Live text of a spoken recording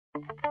Hey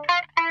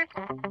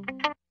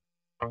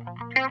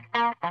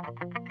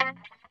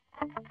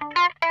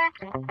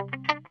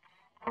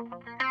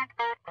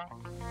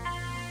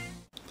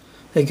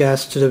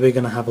guys, today we're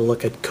gonna have a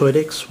look at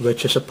Codex,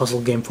 which is a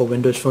puzzle game for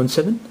Windows Phone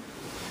 7.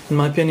 In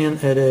my opinion,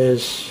 it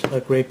is a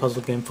great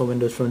puzzle game for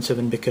Windows Phone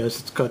 7 because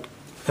it's got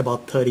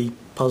about 30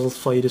 puzzles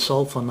for you to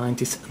solve for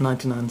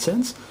 99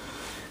 cents,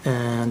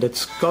 and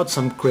it's got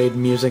some great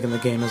music in the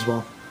game as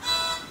well.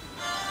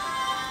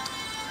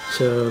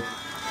 So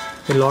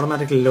it'll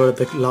automatically load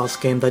the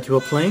last game that you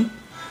were playing.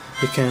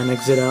 You can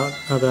exit out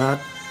of that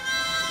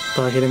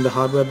by hitting the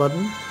hardware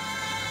button.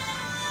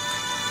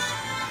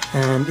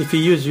 And if you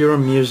use your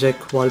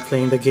music while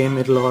playing the game,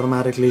 it'll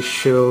automatically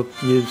show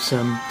you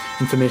some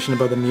information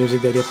about the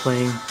music that you're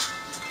playing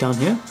down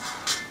here.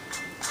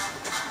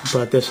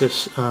 But this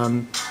is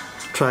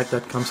track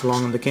that comes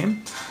along in the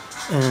game.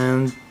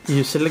 And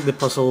you select the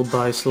puzzle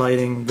by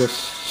sliding this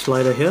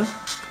slider here.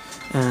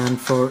 And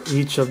for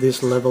each of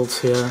these levels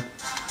here,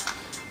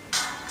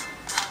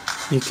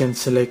 you can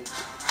select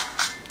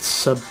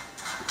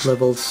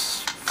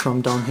sub-levels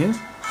from down here.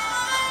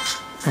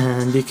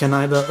 And you can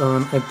either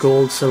earn a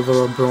gold, silver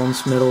or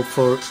bronze medal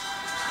for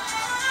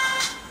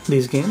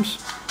these games.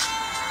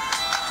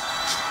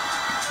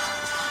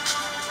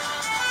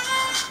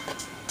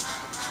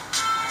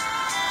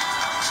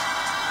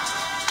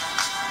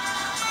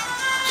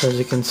 So as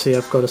you can see,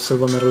 I've got a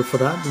silver medal for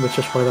that, which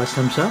is why that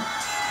comes up.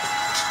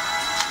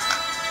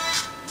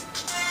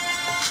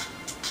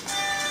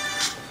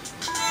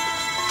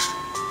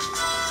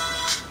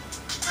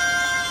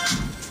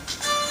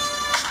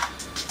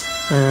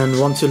 And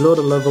once you load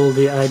a level,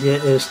 the idea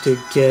is to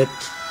get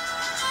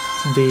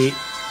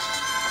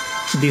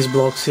these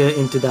blocks here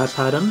into that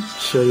pattern.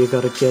 So you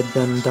gotta get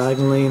them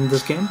diagonally in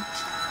this game.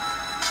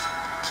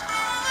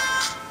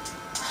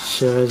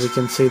 So as you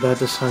can see,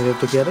 that is how you have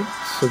to get it.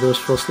 So those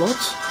 4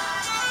 slots.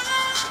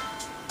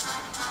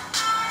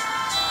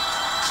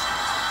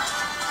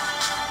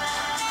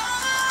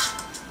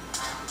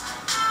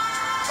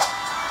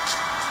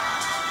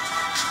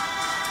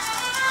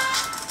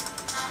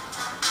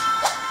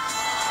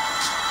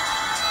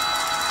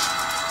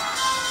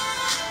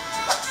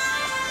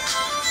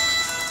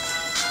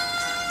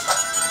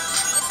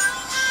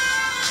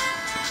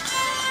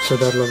 So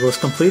that level is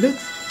completed.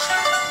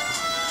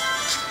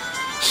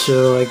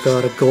 So I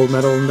got a gold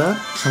medal in that,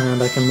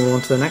 and I can move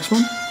on to the next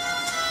one.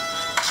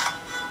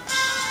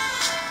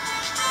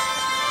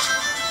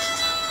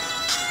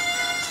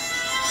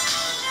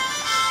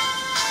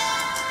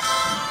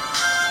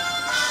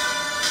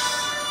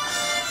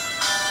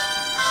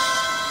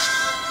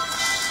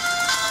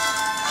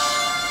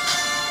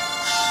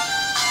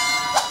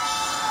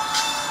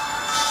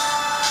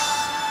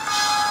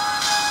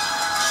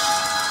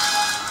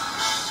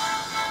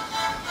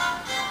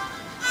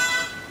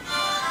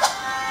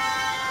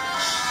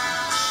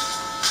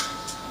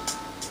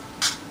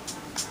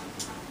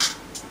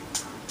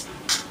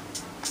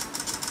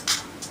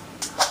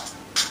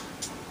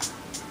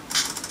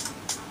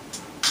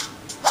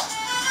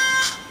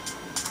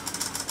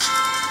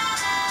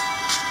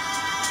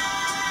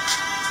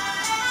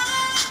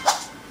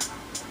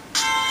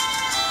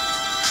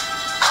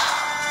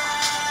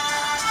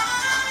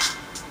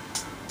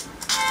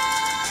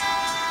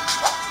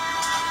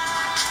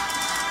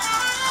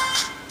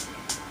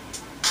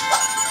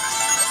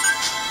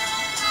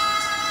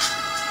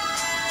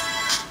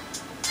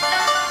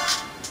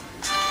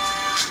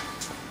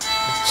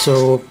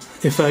 So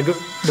if I would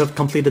have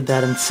completed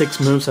that in 6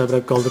 moves, I would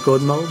have got the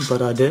gold medal, but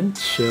I didn't.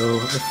 So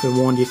if you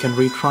want, you can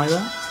retry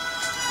that.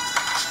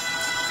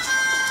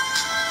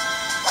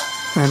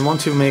 And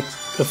once you make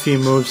a few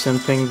moves and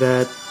think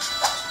that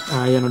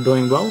you're not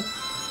doing well,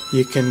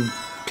 you can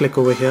click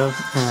over here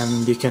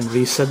and you can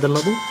reset the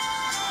level.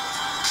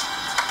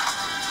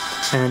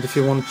 And if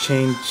you want to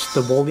change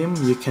the volume,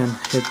 you can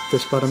hit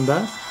this button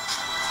there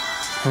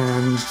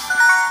and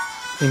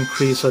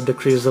increase or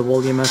decrease the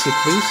volume as you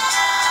please.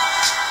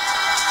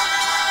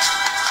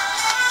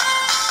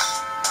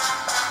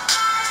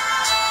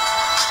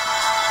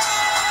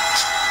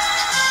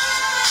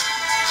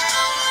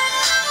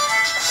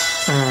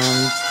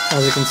 And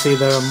as you can see,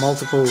 there are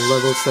multiple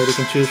levels that you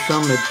can choose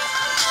from. It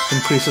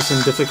increases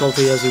in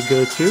difficulty as you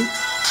go through.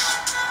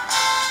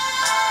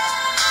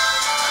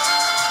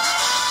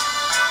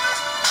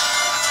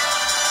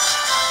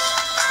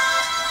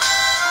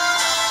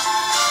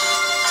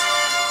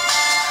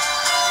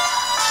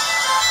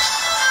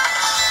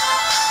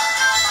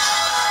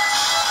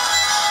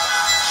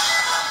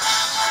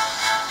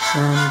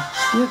 And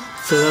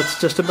yeah, so that's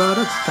just about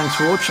it. Thanks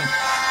for watching.